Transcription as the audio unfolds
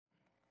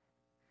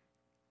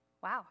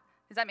Wow.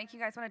 Does that make you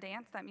guys want to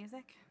dance, that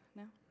music?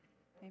 No?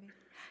 Maybe?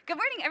 Good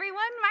morning, everyone.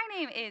 My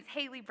name is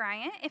Haley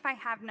Bryant. If I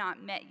have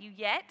not met you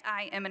yet,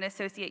 I am an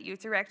Associate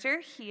Youth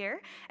Director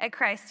here at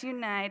Christ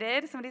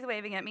United. Somebody's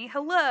waving at me.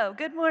 Hello,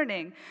 good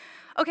morning.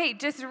 Okay,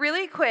 just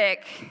really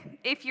quick,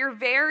 if you're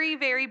very,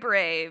 very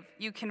brave,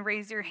 you can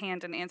raise your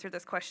hand and answer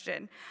this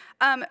question.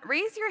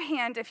 Raise your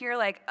hand if you're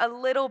like a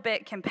little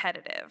bit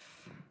competitive.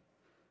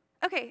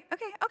 Okay,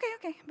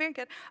 very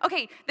good.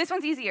 Okay, this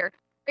one's easier.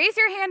 Raise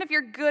your hand if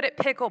you're good at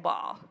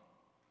pickleball.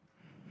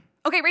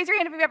 Okay, raise your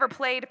hand if you've ever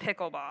played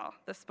pickleball,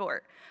 the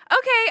sport.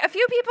 Okay, a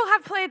few people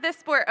have played this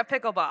sport of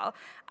pickleball.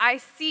 I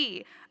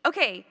see.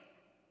 Okay,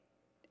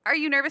 are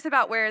you nervous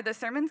about where the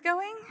sermon's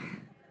going?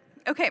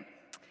 Okay,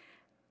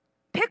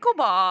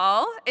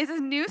 pickleball is a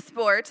new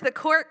sport. The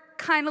court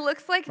kind of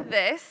looks like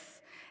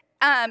this.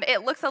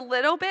 It looks a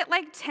little bit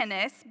like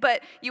tennis,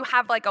 but you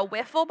have like a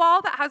wiffle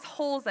ball that has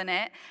holes in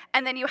it,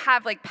 and then you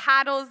have like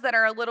paddles that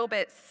are a little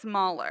bit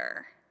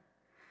smaller.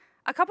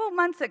 A couple of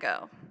months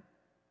ago,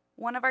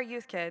 one of our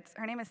youth kids,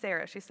 her name is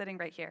Sarah, she's sitting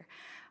right here.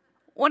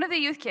 One of the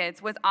youth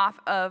kids was off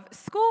of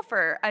school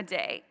for a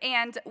day,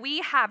 and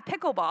we have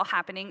pickleball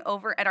happening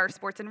over at our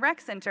sports and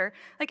rec center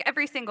like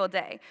every single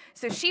day.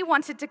 So she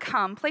wanted to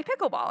come play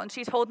pickleball, and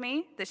she told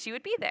me that she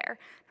would be there.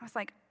 I was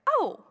like,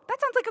 oh, that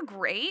sounds like a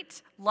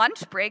great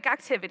lunch break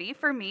activity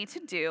for me to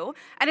do,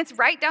 and it's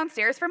right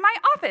downstairs from my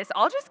office.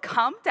 I'll just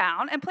come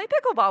down and play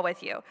pickleball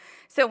with you.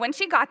 So when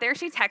she got there,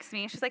 she texts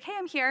me, she's like, hey,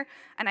 I'm here,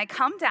 and I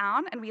come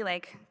down, and we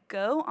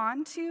go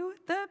onto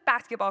the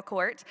basketball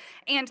court,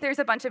 and there's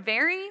a bunch of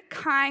very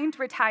kind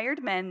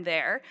retired men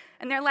there,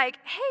 and they're like,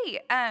 hey,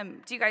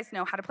 do you guys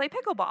know how to play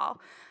pickleball?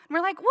 And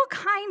we're like, well,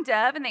 kind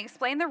of, and they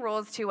explain the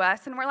rules to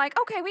us, and we're like,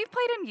 okay, we've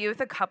played in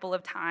youth a couple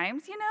of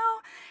times,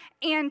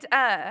 and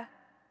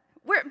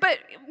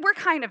we're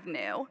kind of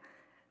new.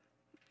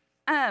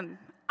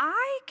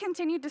 I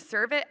continued to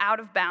serve it out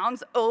of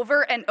bounds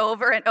over and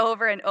over and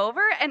over and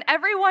over, and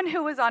everyone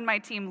who was on my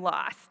team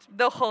lost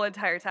the whole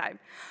entire time.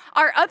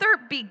 Our other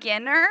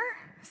beginner,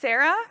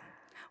 Sarah,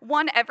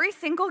 won every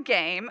single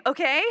game,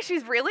 okay?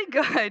 She's really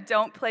good.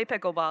 Don't play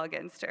pickleball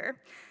against her.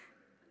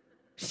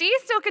 She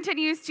still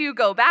continues to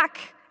go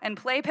back and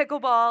play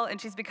pickleball, and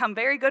she's become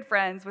very good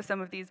friends with some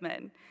of these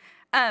men.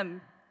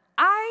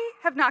 I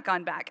have not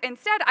gone back.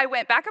 Instead, I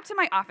went back up to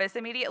my office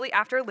immediately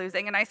after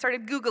losing, and I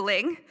started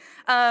Googling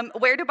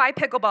where to buy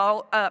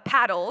pickleball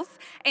paddles,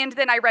 and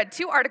then I read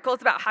 2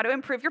 articles about how to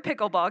improve your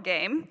pickleball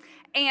game,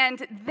 and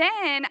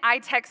then I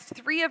texted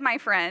 3 of my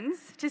friends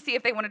to see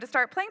if they wanted to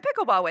start playing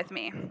pickleball with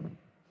me.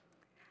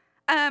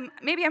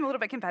 Maybe I'm a little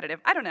bit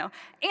competitive, I don't know.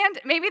 And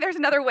maybe there's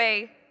another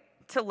way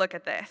to look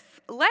at this.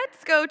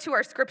 Let's go to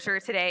our scripture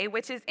today,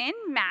 which is in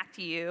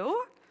Matthew,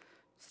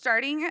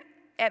 starting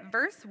at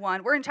verse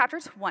 1, we're in chapter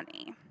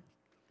 20.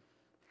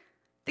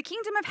 The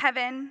kingdom of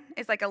heaven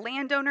is like a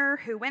landowner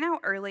who went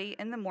out early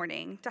in the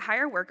morning to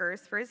hire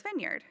workers for his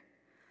vineyard.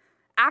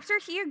 After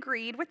he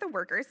agreed with the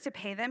workers to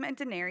pay them a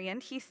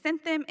denarian, he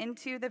sent them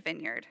into the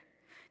vineyard.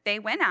 They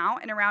went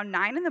out, and around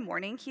 9 in the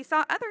morning, he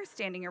saw others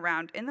standing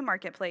around in the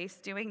marketplace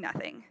doing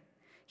nothing.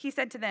 He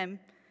said to them,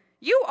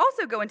 you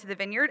also go into the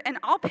vineyard, and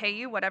I'll pay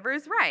you whatever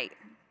is right.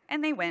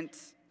 And they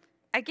went.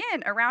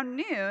 Again, around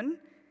noon,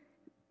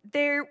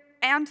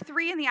 and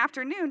 3 in the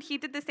afternoon, he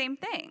did the same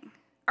thing.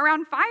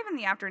 Around 5 in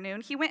the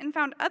afternoon, he went and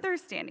found others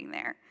standing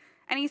there.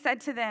 And he said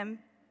to them,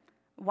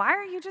 why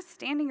are you just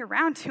standing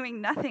around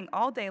doing nothing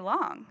all day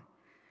long?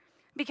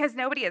 Because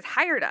nobody has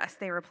hired us,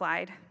 they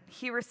replied.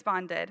 He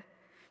responded,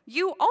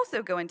 you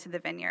also go into the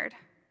vineyard.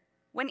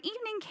 When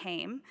evening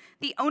came,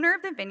 the owner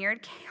of the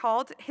vineyard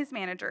called his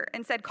manager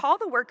and said, call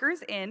the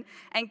workers in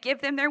and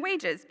give them their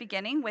wages,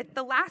 beginning with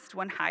the last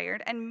one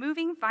hired and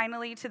moving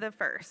finally to the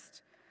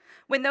first.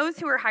 When those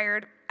who were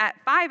hired at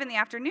 5 in the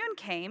afternoon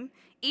came,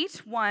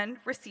 each one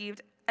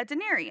received a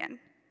denarian.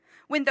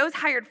 When those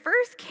hired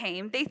first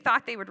came, they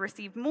thought they would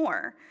receive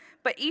more,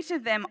 but each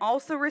of them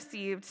also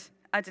received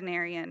a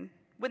denarian.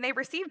 When they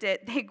received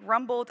it, they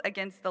grumbled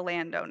against the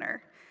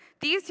landowner.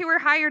 These who were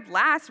hired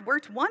last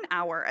worked 1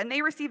 hour, and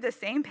they received the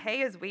same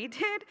pay as we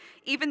did,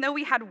 even though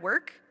we had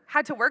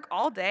to work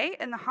all day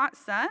in the hot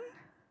sun.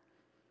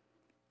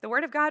 The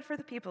word of God for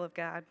the people of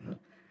God.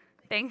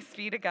 Thanks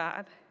be to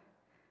God.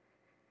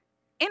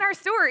 In our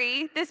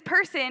story, this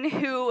person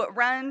who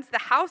runs the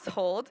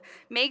household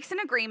makes an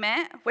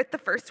agreement with the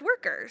first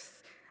workers.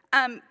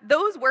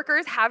 Those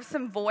workers have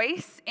some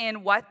voice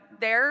in what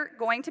they're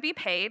going to be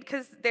paid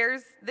because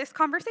there's this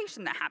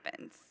conversation that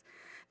happens.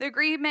 The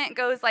agreement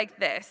goes like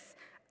this.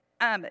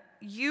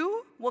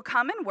 You will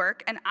come and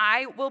work, and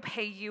I will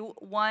pay you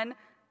 1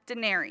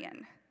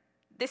 denarian.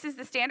 This is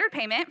the standard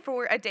payment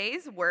for a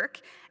day's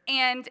work,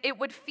 and it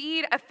would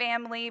feed a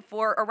family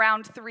for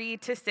around 3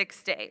 to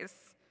 6 days.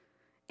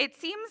 It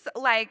seems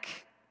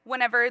like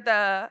whenever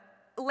the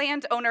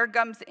landowner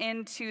comes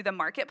into the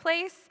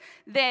marketplace,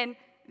 then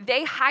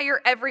they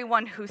hire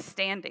everyone who's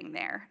standing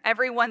there.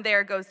 Everyone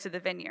there goes to the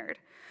vineyard.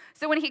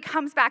 So when he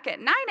comes back at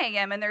 9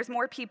 a.m. and there's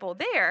more people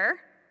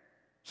there,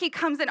 he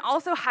comes and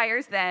also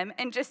hires them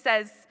and just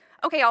says,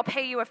 okay, I'll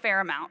pay you a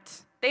fair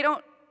amount. They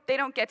don't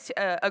don't get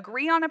to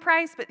agree on a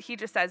price, but he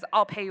just says,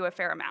 I'll pay you a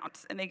fair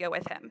amount, and they go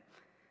with him.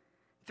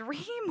 3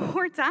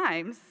 more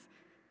times,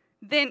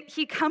 then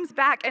he comes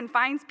back and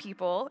finds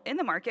people in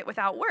the market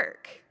without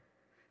work.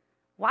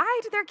 Why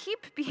do there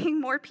keep being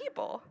more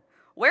people?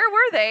 Where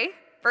were they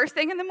first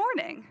thing in the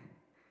morning?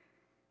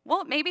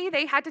 Well, maybe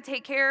they had to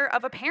take care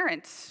of a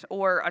parent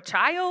or a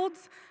child.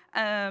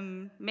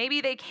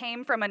 Maybe they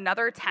came from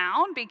another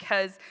town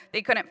because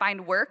they couldn't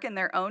find work in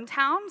their own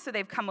town, so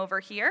they've come over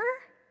here.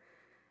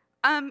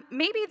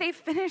 Maybe they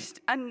finished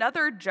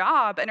another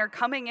job and are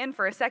coming in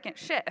for a second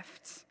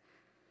shift.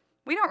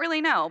 We don't really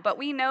know, but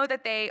we know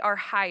that they are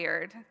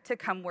hired to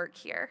come work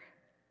here.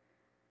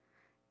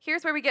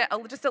 Here's where we get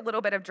just a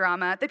little bit of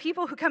drama. The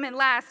people who come in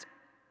last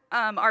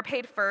are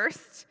paid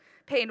first,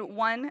 paid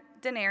 1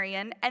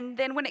 denarian, and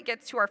then when it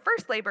gets to our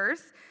first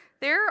laborers,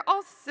 they're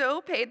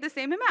also paid the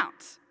same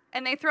amount,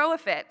 and they throw a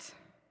fit.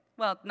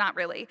 Well, not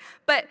really,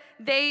 but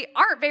they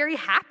aren't very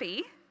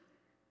happy.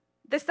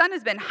 The sun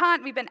has been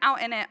hot, we've been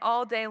out in it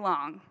all day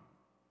long.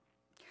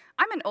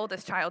 I'm an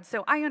oldest child,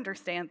 so I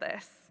understand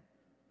this.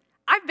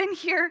 I've been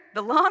here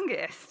the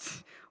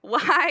longest.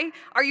 Why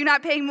are you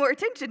not paying more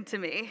attention to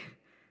me?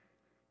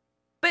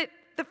 But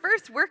the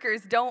first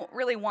workers don't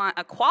really want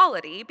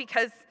equality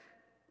because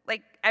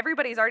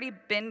everybody's already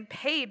been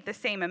paid the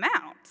same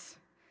amount.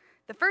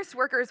 The first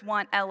workers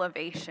want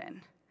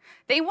elevation.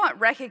 They want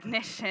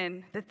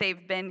recognition that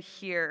they've been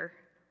here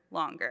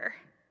longer.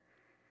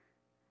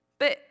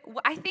 But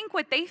I think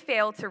what they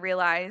fail to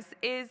realize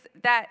is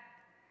that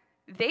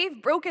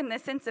they've broken the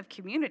sense of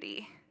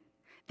community.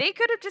 They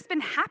could have just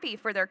been happy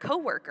for their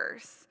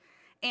coworkers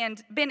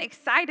and been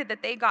excited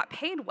that they got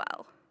paid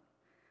well.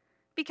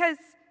 Because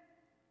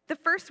the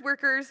first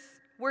workers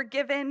were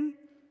given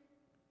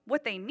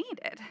what they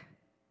needed.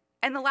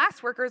 And the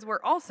last workers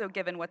were also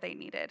given what they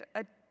needed,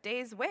 a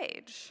day's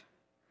wage.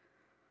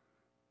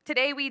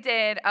 Today we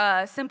did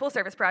a simple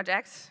service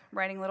project,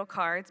 writing little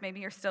cards. Maybe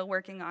you're still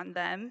working on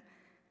them.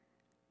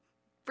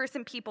 For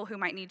some people who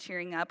might need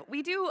cheering up,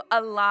 we do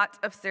a lot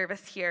of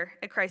service here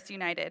at Christ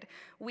United.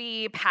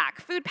 We pack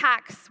food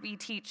packs, we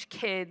teach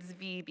kids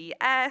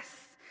VBS,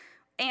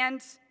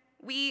 and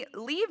we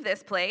leave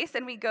this place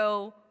and we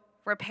go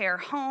repair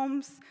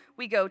homes,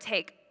 we go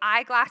take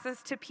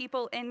eyeglasses to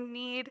people in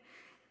need,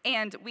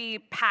 and we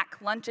pack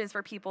lunches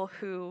for people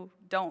who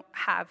don't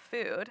have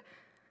food.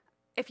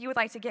 If you would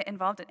like to get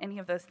involved in any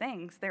of those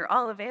things, they're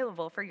all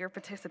available for your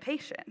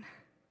participation.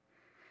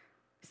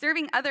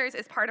 Serving others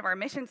is part of our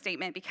mission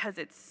statement because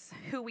it's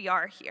who we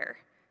are here.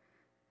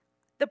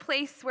 The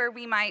place where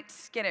we might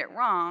get it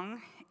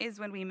wrong is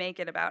when we make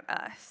it about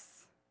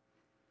us.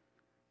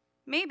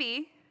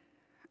 Maybe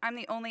I'm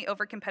the only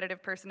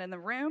overcompetitive person in the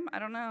room, I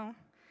don't know.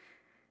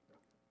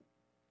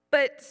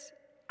 But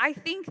I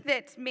think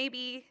that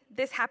maybe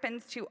this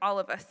happens to all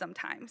of us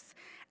sometimes.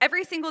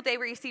 Every single day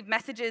we receive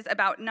messages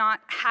about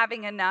not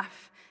having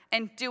enough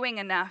and doing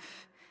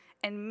enough,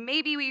 and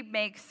maybe we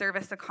make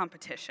service a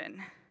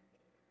competition.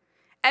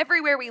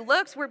 Everywhere we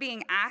looked, we're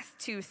being asked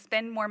to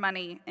spend more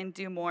money and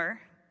do more.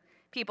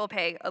 People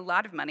pay a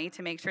lot of money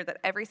to make sure that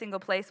every single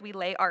place we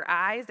lay our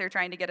eyes, they're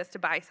trying to get us to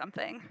buy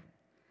something.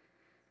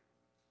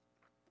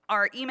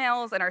 Our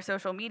emails and our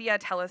social media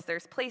tell us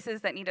there's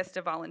places that need us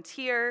to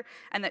volunteer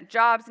and that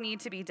jobs need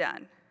to be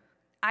done.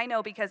 I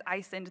know because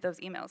I send those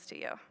emails to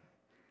you.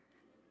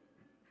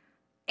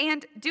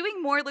 And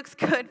doing more looks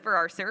good for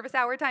our service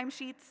hour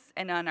timesheets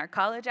and on our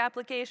college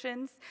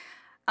applications.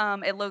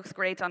 It looks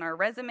great on our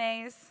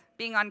resumes.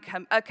 Being on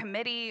a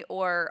committee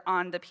or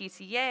on the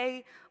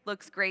PTA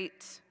looks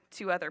great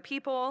to other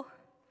people.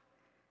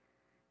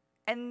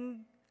 And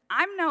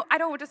I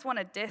don't just want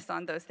to diss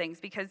on those things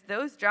because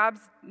those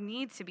jobs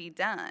need to be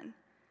done.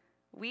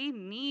 We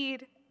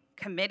need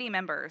committee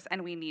members,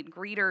 and we need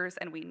greeters,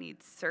 and we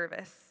need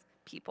service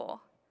people.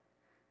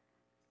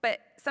 But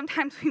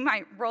sometimes we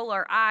might roll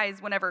our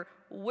eyes whenever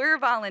we're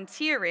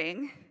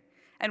volunteering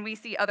and we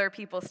see other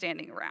people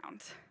standing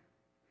around.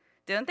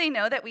 Don't they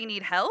know that we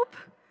need help?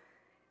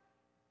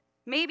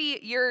 Maybe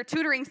you're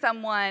tutoring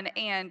someone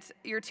and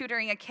you're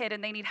tutoring a kid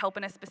and they need help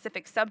in a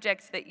specific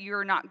subject that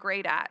you're not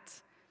great at,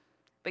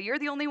 but you're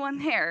the only one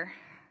there.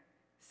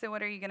 So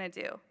what are you going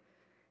to do?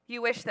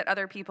 You wish that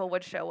other people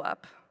would show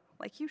up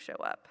like you show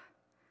up.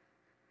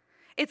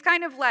 It's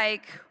kind of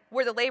like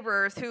we're the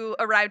laborers who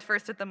arrived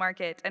first at the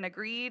market and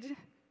agreed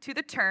to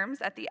the terms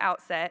at the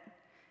outset,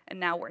 and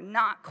now we're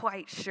not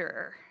quite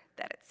sure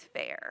that it's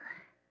fair.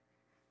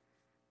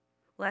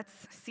 Let's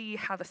see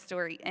how the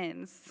story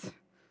ends.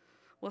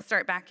 We'll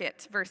start back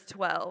at verse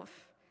 12.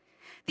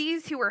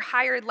 These who were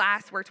hired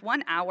last worked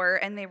 1 hour,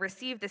 and they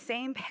received the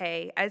same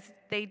pay as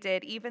they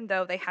did even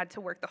though they had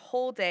to work the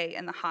whole day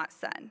in the hot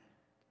sun.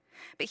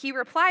 But he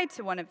replied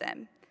to one of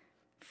them,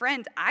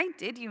 "Friend, I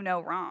did you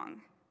no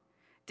wrong.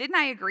 Didn't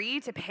I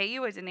agree to pay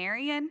you a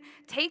denarian?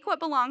 Take what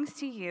belongs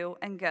to you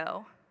and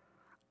go.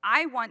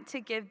 I want to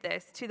give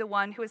this to the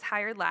one who was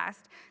hired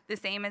last, the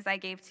same as I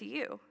gave to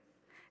you.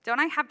 Don't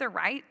I have the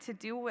right to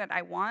do what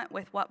I want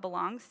with what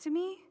belongs to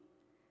me?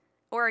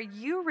 Or are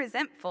you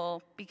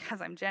resentful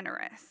because I'm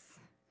generous?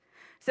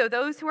 So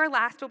those who are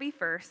last will be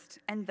first,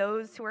 and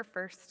those who are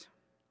first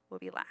will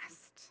be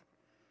last.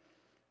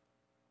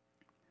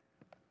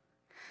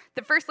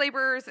 The first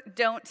laborers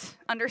don't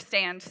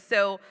understand,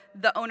 so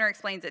the owner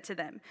explains it to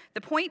them.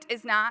 The point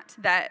is not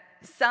that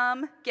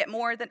some get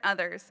more than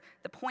others.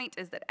 The point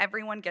is that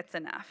everyone gets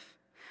enough.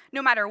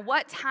 No matter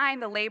what time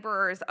the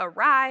laborers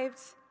arrived,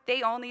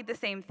 they all need the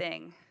same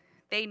thing.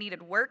 They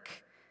needed work,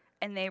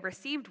 and they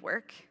received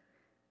work,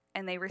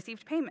 and they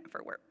received payment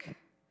for work.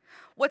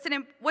 What's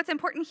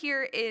important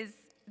here is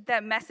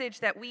the message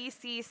that we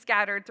see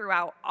scattered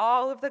throughout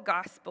all of the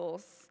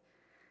Gospels.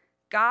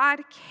 God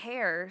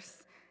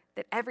cares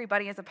that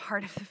everybody is a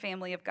part of the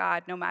family of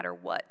God, no matter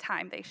what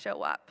time they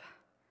show up.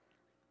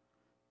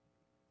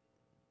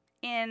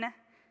 In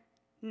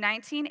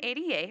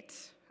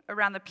 1988,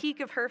 around the peak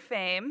of her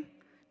fame,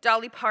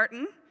 Dolly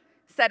Parton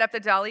set up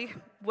the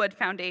Dollywood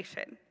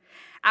Foundation.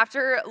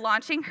 After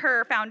launching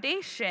her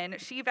foundation,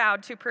 she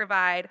vowed to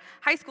provide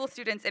high school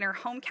students in her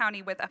home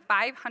county with a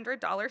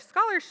 $500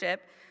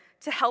 scholarship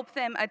to help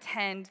them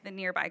attend the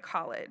nearby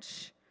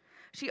college.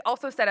 She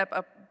also set up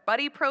a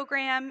buddy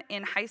program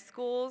in high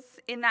schools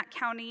in that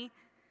county,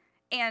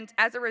 and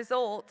as a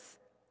result,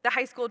 the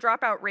high school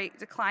dropout rate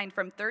declined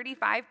from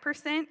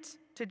 35%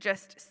 to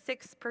just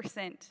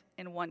 6%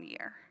 in 1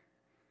 year.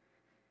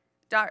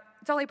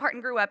 Dolly Parton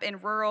grew up in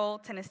rural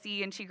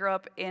Tennessee, and she grew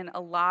up in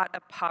a lot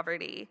of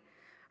poverty.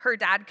 Her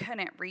dad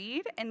couldn't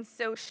read, and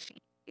so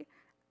she,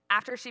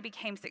 after she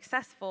became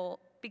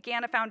successful,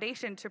 began a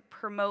foundation to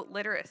promote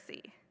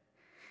literacy.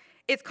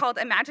 It's called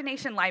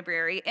Imagination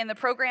Library, and the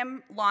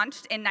program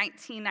launched in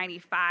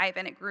 1995,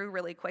 and it grew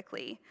really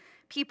quickly.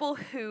 People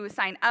who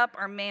sign up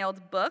are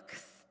mailed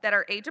books that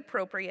are age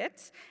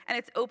appropriate, and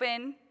it's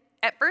open.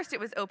 At first, it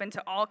was open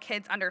to all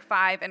kids under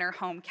 5 in her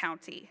home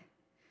county.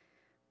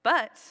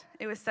 But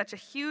it was such a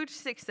huge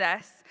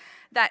success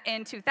that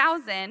in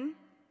 2000,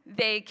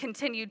 they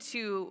continued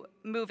to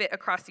move it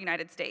across the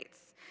United States.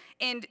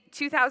 In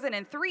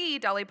 2003,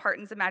 Dolly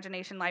Parton's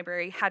Imagination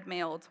Library had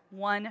mailed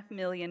 1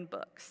 million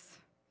books.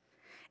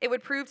 It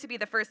would prove to be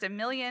the first of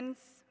millions,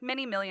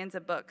 many millions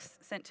of books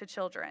sent to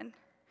children.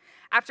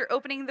 After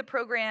opening the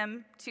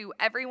program to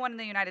everyone in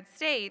the United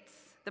States,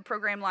 the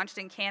program launched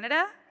in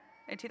Canada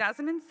in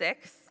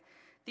 2006,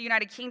 the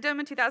United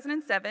Kingdom in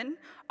 2007,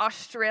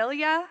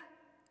 Australia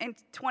in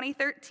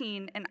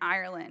 2013, and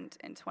Ireland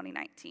in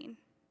 2019.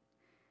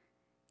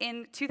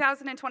 In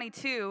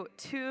 2022,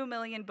 2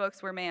 million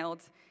books were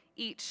mailed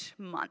each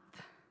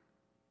month.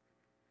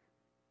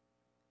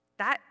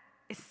 That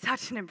is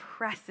such an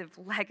impressive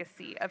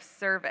legacy of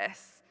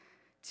service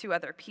to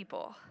other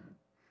people.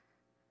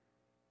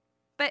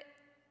 But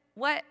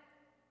what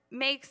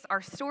makes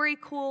our story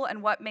cool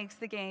and what makes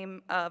the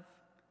game of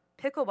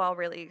pickleball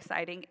really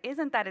exciting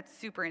isn't that it's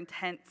super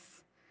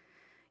intense.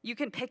 You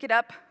can pick it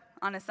up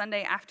on a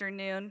Sunday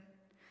afternoon,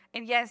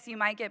 and yes, you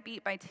might get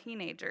beat by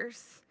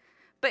teenagers,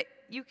 but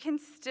you can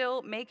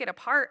still make it a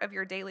part of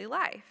your daily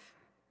life.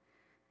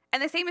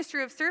 And the same is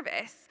true of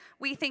service.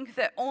 We think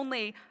that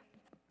only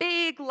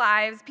big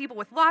lives, people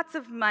with lots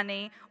of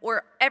money,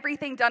 or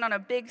everything done on a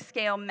big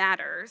scale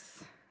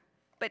matters.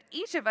 But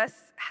each of us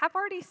have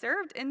already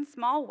served in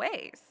small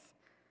ways.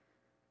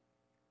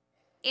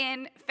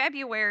 In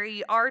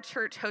February, our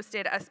church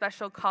hosted a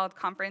special called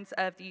Conference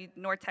of the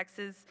North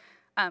Texas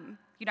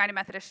United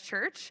Methodist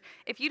Church.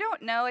 If you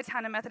don't know a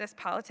ton of Methodist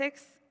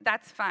politics,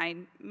 that's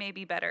fine,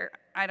 maybe better,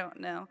 I don't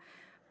know.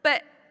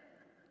 But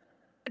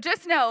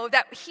just know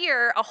that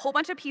here, a whole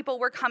bunch of people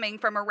were coming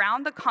from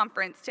around the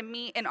conference to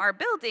meet in our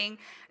building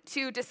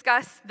to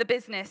discuss the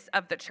business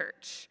of the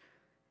church.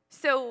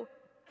 So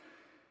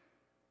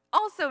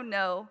also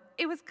know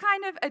it was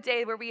kind of a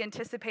day where we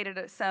anticipated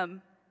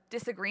some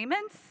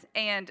disagreements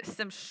and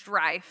some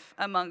strife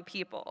among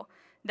people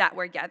that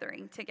were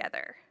gathering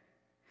together.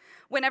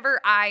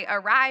 Whenever I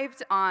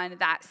arrived on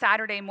that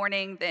Saturday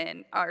morning,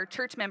 then our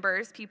church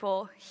members,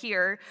 people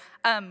here,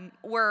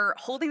 were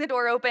holding the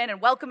door open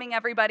and welcoming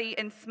everybody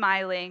and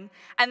smiling.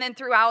 And then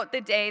throughout the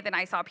day, then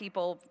I saw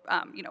people,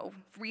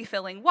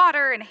 refilling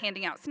water and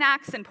handing out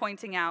snacks and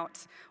pointing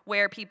out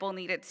where people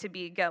needed to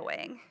be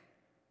going.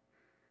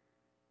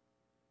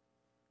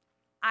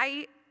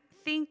 I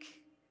think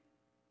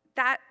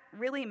that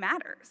really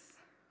matters.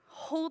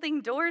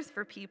 Holding doors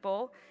for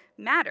people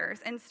matters,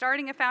 and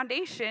starting a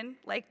foundation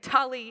like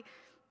Dolly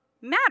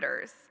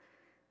matters.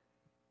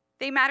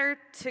 They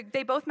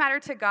both matter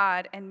to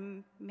God,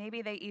 and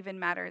maybe they even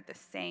matter the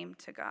same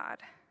to God.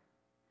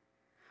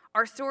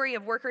 Our story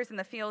of workers in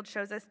the field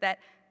shows us that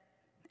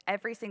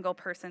every single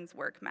person's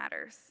work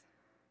matters.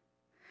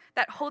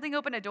 That holding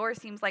open a door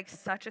seems like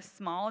such a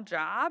small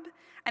job,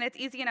 and it's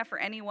easy enough for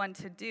anyone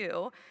to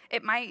do.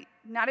 It might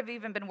not have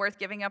even been worth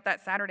giving up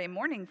that Saturday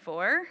morning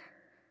for.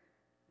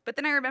 But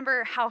then I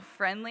remember how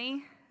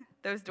friendly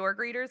those door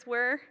greeters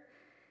were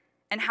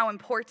and how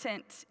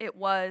important it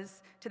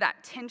was to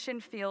that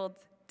tension-filled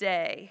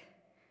day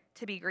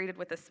to be greeted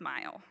with a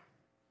smile.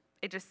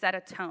 It just set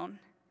a tone.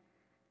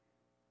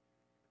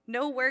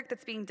 No work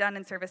that's being done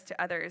in service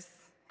to others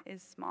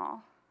is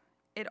small.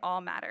 It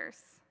all matters.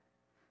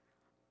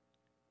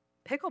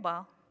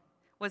 pickleball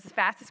was the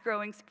fastest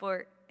growing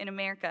sport in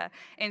America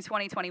in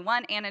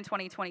 2021 and in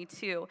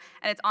 2022,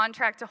 and it's on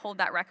track to hold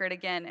that record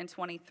again in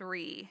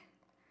 23.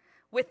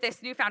 With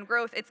this newfound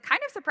growth, it's kind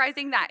of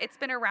surprising that it's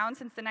been around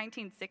since the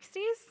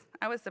 1960s.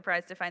 I was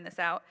surprised to find this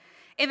out.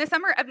 In the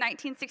summer of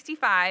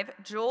 1965,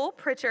 Joel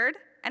Pritchard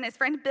and his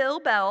friend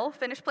Bill Bell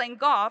finished playing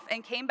golf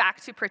and came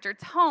back to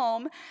Pritchard's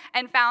home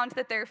and found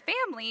that their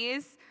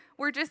families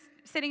were just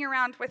sitting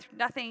around with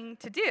nothing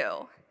to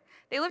do.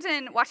 They lived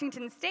in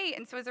Washington State,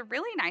 and so it was a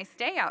really nice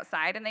day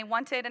outside, and they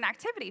wanted an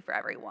activity for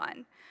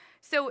everyone.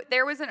 So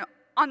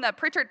on the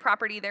Pritchard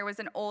property, there was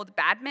an old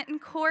badminton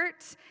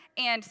court,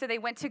 and so they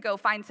went to go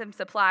find some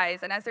supplies,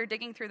 and as they're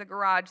digging through the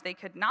garage, they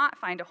could not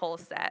find a whole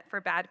set for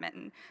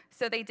badminton.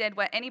 So they did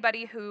what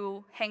anybody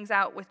who hangs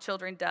out with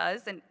children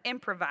does and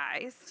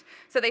improvised.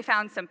 So they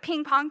found some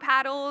ping pong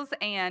paddles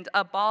and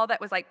a ball that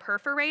was like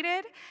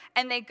perforated,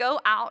 and they go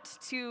out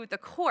to the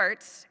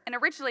court, and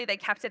originally they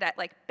kept it at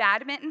like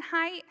badminton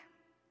height,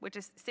 which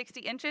is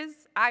 60 inches,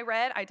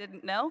 I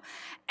didn't know.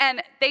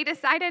 And they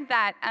decided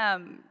that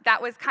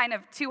that was kind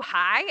of too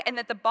high and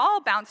that the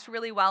ball bounced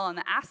really well on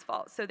the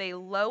asphalt. So they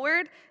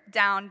lowered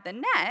down the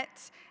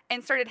net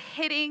and started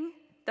hitting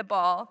the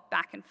ball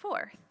back and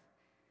forth.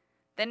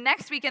 The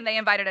next weekend, they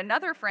invited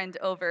another friend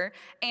over,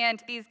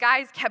 and these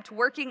guys kept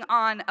working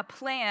on a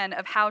plan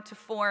of how to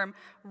form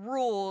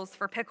rules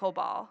for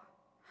pickleball.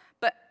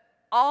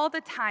 All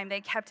the time, they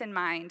kept in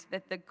mind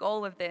that the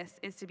goal of this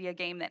is to be a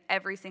game that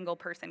every single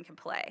person can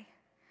play.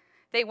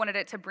 They wanted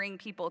it to bring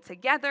people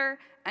together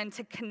and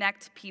to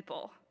connect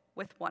people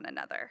with one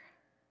another.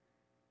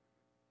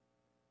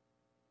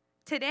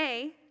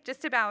 Today,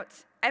 just about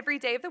every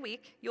day of the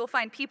week, you'll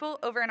find people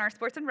over in our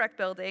sports and rec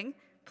building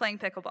playing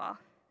pickleball.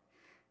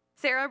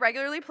 Sarah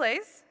regularly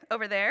plays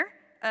over there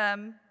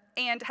and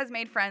has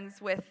made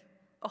friends with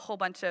a whole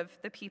bunch of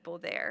the people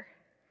there.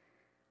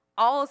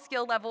 All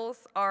skill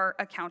levels are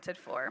accounted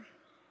for.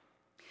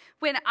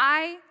 When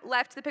I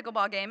left the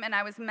pickleball game and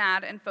I was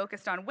mad and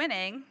focused on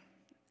winning,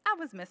 I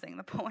was missing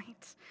the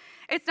point.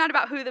 It's not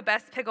about who the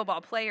best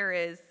pickleball player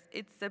is,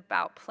 it's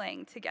about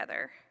playing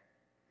together.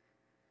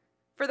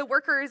 For the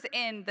workers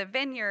in the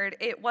vineyard,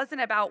 it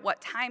wasn't about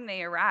what time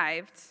they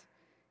arrived,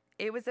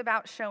 it was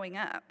about showing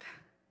up.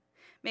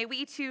 May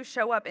we too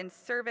show up in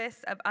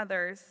service of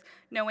others,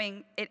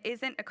 knowing it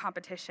isn't a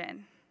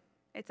competition,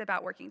 it's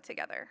about working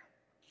together.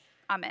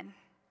 Amen.